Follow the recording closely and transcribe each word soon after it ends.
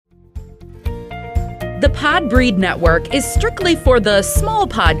The Podbreed Network is strictly for the small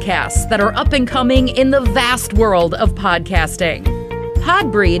podcasts that are up and coming in the vast world of podcasting.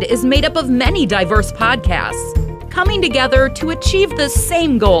 Podbreed is made up of many diverse podcasts, coming together to achieve the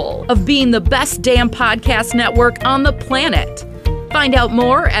same goal of being the best damn podcast network on the planet. Find out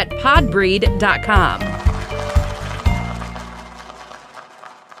more at podbreed.com.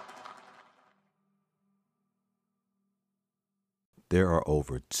 There are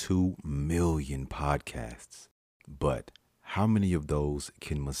over 2 million podcasts, but how many of those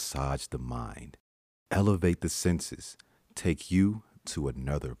can massage the mind, elevate the senses, take you to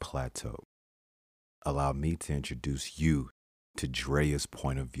another plateau? Allow me to introduce you to Drea's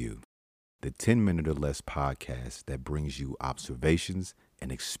Point of View, the 10-minute or less podcast that brings you observations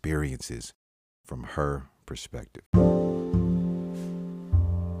and experiences from her perspective.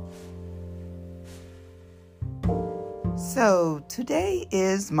 So today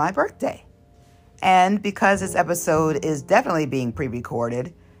is my birthday, and because this episode is definitely being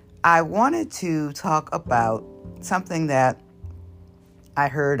pre-recorded, I wanted to talk about something that I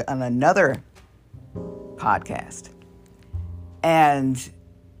heard on another podcast. And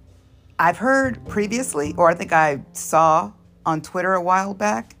I've heard previously, or I think I saw on Twitter a while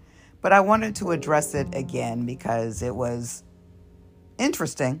back, but I wanted to address it again because it was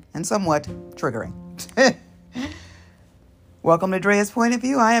interesting and somewhat triggering. Welcome to Drea's Point of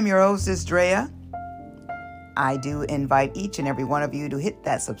View. I am your hostess, Drea. I do invite each and every one of you to hit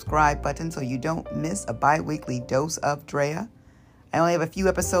that subscribe button so you don't miss a bi-weekly dose of Drea. I only have a few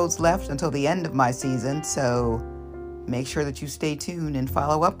episodes left until the end of my season, so make sure that you stay tuned and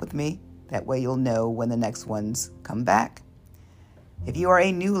follow up with me. That way you'll know when the next ones come back. If you are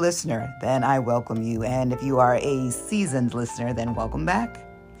a new listener, then I welcome you. And if you are a seasoned listener, then welcome back.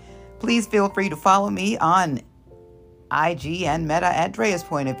 Please feel free to follow me on IG and Meta at Drea's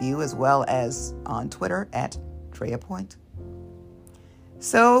Point of View, as well as on Twitter at Drea Point.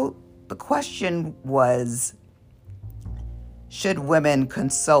 So the question was, should women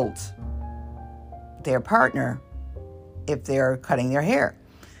consult their partner if they're cutting their hair?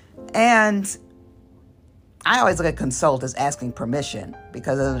 And I always look at consult as asking permission,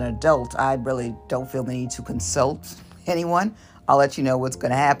 because as an adult, I really don't feel the need to consult anyone. I'll let you know what's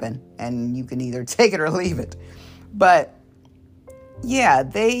going to happen, and you can either take it or leave it. But yeah,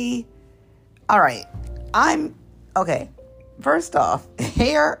 all right. Okay. First off,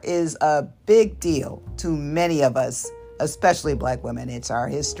 hair is a big deal to many of us, especially Black women. It's our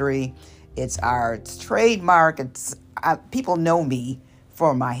history. It's our trademark. People know me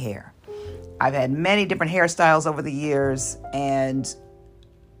for my hair. I've had many different hairstyles over the years, and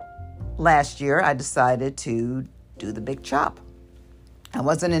last year I decided to do the big chop. I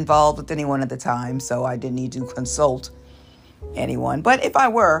wasn't involved with anyone at the time, so I didn't need to consult anyone. But if I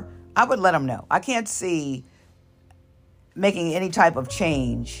were, I would let them know. I can't see making any type of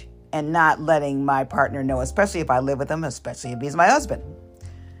change and not letting my partner know, especially if I live with him, especially if he's my husband.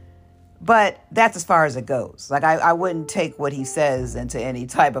 But that's as far as it goes. Like, I wouldn't take what he says into any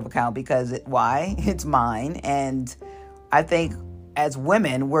type of account because why? It's mine. And I think as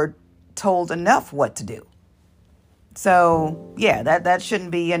women, we're told enough what to do. So, yeah, that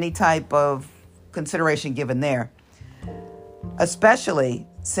shouldn't be any type of consideration given there. Especially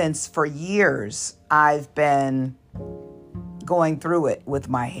since for years I've been going through it with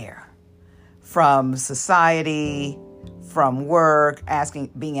my hair. From society, from work,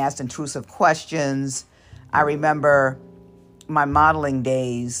 being asked intrusive questions. I remember my modeling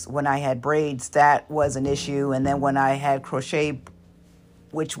days when I had braids, that was an issue. And then when I had crochet,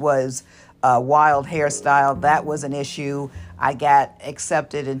 which was a wild hairstyle, that was an issue. I got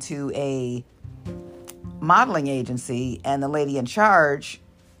accepted into a modeling agency, and the lady in charge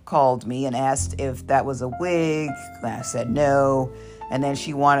called me and asked if that was a wig. I said no. And then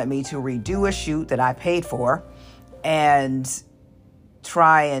she wanted me to redo a shoot that I paid for and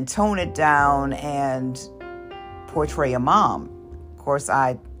try and tone it down and portray a mom. Of course,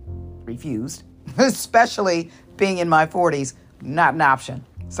 I refused, especially being in my 40s. Not an option.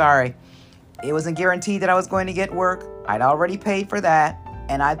 Sorry. It wasn't guaranteed that I was going to get work. I'd already paid for that.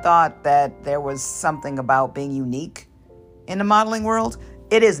 And I thought that there was something about being unique in the modeling world.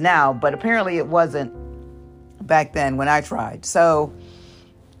 It is now, but apparently it wasn't back then when I tried. So,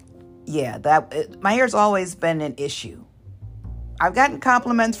 yeah, my hair's always been an issue. I've gotten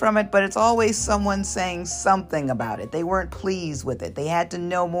compliments from it, but it's always someone saying something about it. They weren't pleased with it. They had to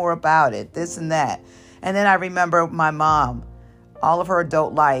know more about it, this and that. And then I remember my mom, all of her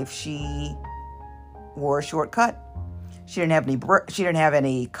adult life, she wore a short cut. She didn't have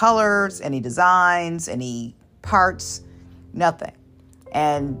any colors, any designs, any parts, nothing.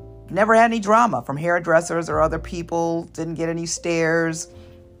 And never had any drama from hairdressers or other people, didn't get any stares,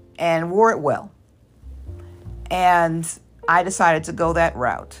 and wore it well. And I decided to go that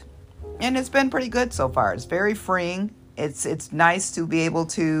route. And it's been pretty good so far. It's very freeing. It's nice to be able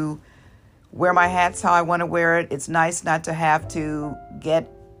to wear my hats how I want to wear it. It's nice not to have to get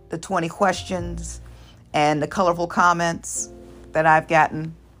the 20 questions and the colorful comments that I've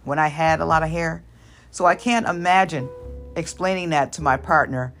gotten when I had a lot of hair. So I can't imagine explaining that to my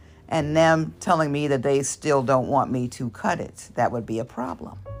partner and them telling me that they still don't want me to cut it. That would be a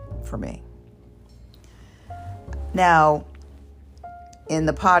problem for me. Now, in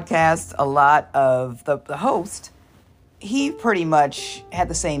the podcast, a lot of the host, he pretty much had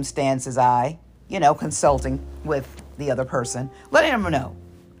the same stance as I, consulting with the other person, letting them know.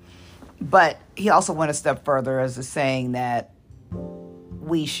 But he also went a step further as to saying that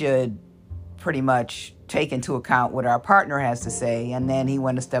we should pretty much take into account what our partner has to say. And then he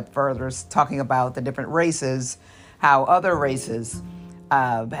went a step further, talking about the different races, how other races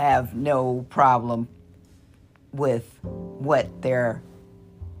have no problem with what their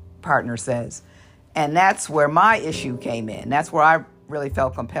partner says. And that's where my issue came in. That's where I really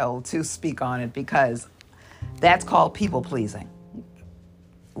felt compelled to speak on it, because that's called people pleasing,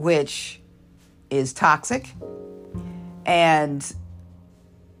 which is toxic. And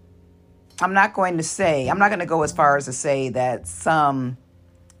I'm not going to go as far as to say that some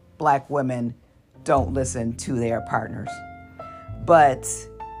Black women don't listen to their partners. But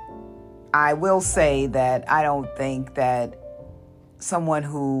I will say that I don't think that someone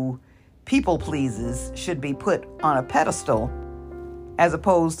who people pleases should be put on a pedestal as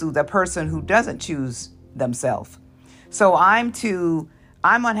opposed to the person who doesn't choose themselves. So I'm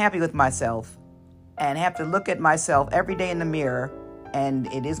unhappy with myself and have to look at myself every day in the mirror, and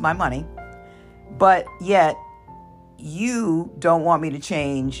it is my money. But yet you don't want me to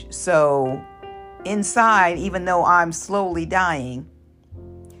change. So inside, even though I'm slowly dying,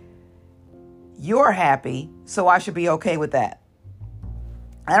 you're happy, so I should be okay with that.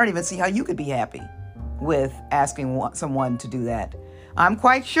 I don't even see how you could be happy with asking someone to do that. I'm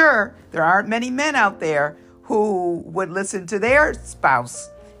quite sure there aren't many men out there who would listen to their spouse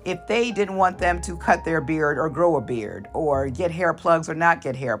if they didn't want them to cut their beard or grow a beard, or get hair plugs or not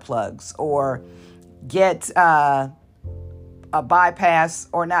get hair plugs, or get a bypass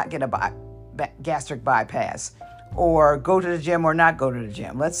or not get a gastric bypass, or go to the gym or not go to the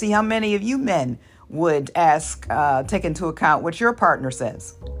gym. Let's see how many of you men would take into account what your partner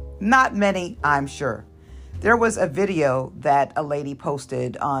says. Not many, I'm sure. There was a video that a lady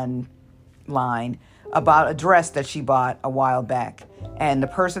posted online about a dress that she bought a while back. And the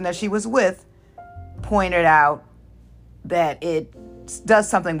person that she was with pointed out that it does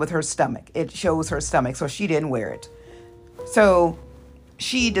something with her stomach. It shows her stomach, so she didn't wear it. So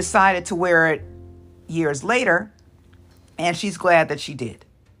she decided to wear it years later, and she's glad that she did.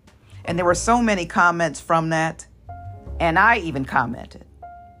 And there were so many comments from that, and I even commented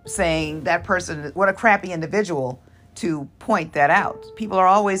saying that person, what a crappy individual to point that out. People are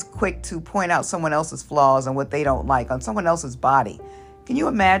always quick to point out someone else's flaws and what they don't like on someone else's body. Can you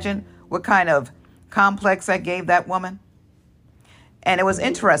imagine what kind of complex that gave that woman? And it was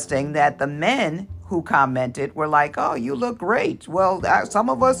interesting that the men who commented were like, oh, you look great. Well, some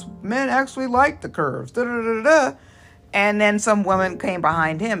of us men actually like the curves. Da, da, da, da. And then some woman came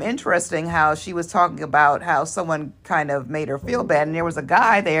behind him. Interesting how she was talking about how someone kind of made her feel bad. And there was a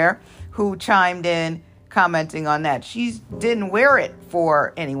guy there who chimed in commenting on that. She didn't wear it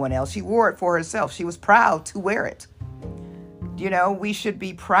for anyone else. She wore it for herself. She was proud to wear it. We should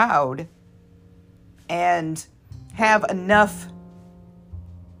be proud and have enough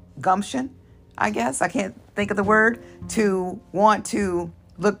gumption, I guess. I can't think of the word, to want to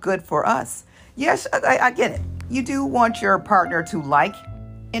look good for us. Yes, I get it. You do want your partner to like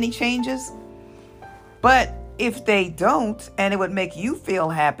any changes, but if they don't and it would make you feel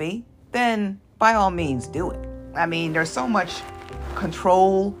happy, then by all means do it. I mean, there's so much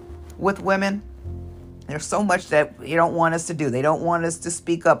control with women. There's so much that they don't want us to do. They don't want us to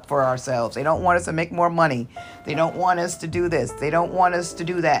speak up for ourselves. They don't want us to make more money. They don't want us to do this. They don't want us to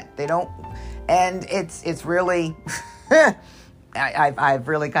do that. And it's really, I've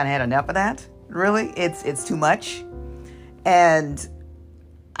really kind of had enough of that. Really, it's too much. And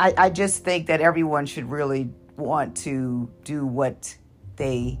I just think that everyone should really want to do what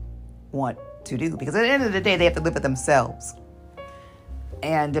they want to do, because at the end of the day, they have to live with themselves.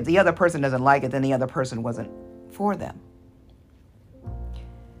 And if the other person doesn't like it, then the other person wasn't for them.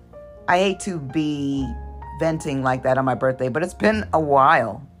 I hate to be venting like that on my birthday, but it's been a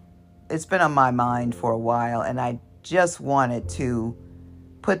while. It's been on my mind for a while, and I just wanted to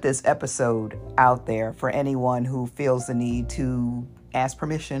put this episode out there for anyone who feels the need to ask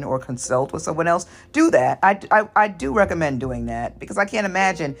permission or consult with someone else. Do that. I do recommend doing that, because I can't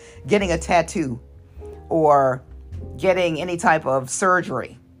imagine getting a tattoo or getting any type of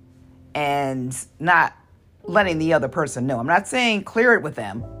surgery and not letting the other person know. I'm not saying clear it with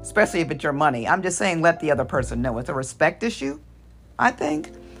them, especially if it's your money. I'm just saying let the other person know. It's a respect issue, I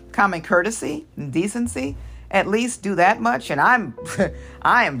think. Common courtesy and decency. At least do that much. And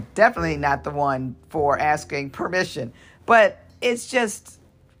I am definitely not the one for asking permission. But it's just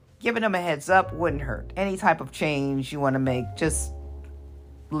giving them a heads up wouldn't hurt. Any type of change you want to make, just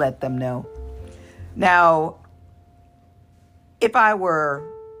let them know. Now, if I were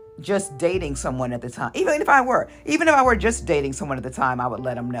just dating someone at the time, even if I were just dating someone at the time, I would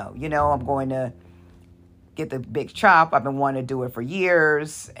let them know, I'm going to get the big chop. I've been wanting to do it for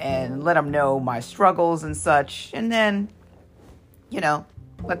years, and let them know my struggles and such. And then,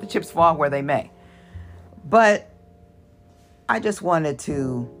 let the chips fall where they may. But I just wanted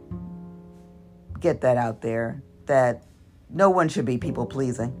to get that out there, that no one should be people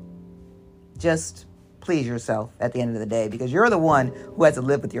pleasing. Just please yourself at the end of the day, because you're the one who has to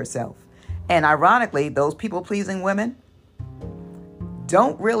live with yourself. And ironically, those people pleasing women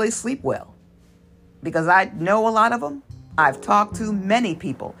don't really sleep well, because I know a lot of them. I've talked to many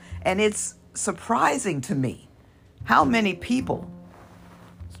people, and it's surprising to me how many people,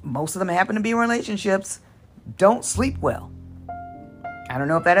 most of them happen to be in relationships, don't sleep well. I don't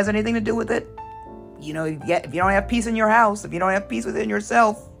know if that has anything to do with it. If you don't have peace in your house, if you don't have peace within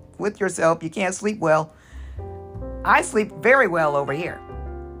yourself, you can't sleep well. I sleep very well over here.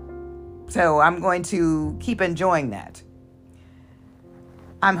 So I'm going to keep enjoying that.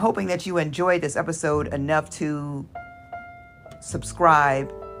 I'm hoping that you enjoyed this episode enough to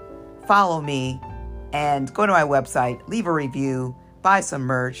subscribe, follow me, and go to my website, leave a review, buy some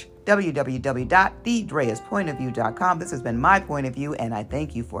merch, www.thedreaspointofview.com. This has been my point of view, and I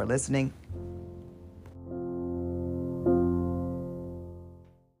thank you for listening.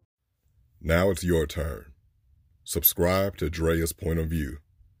 Now it's your turn. Subscribe to Drea's Point of View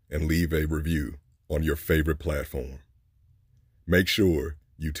and leave a review on your favorite platform. Make sure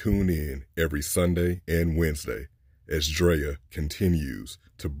you tune in every Sunday and Wednesday as Drea continues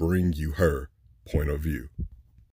to bring you her point of view.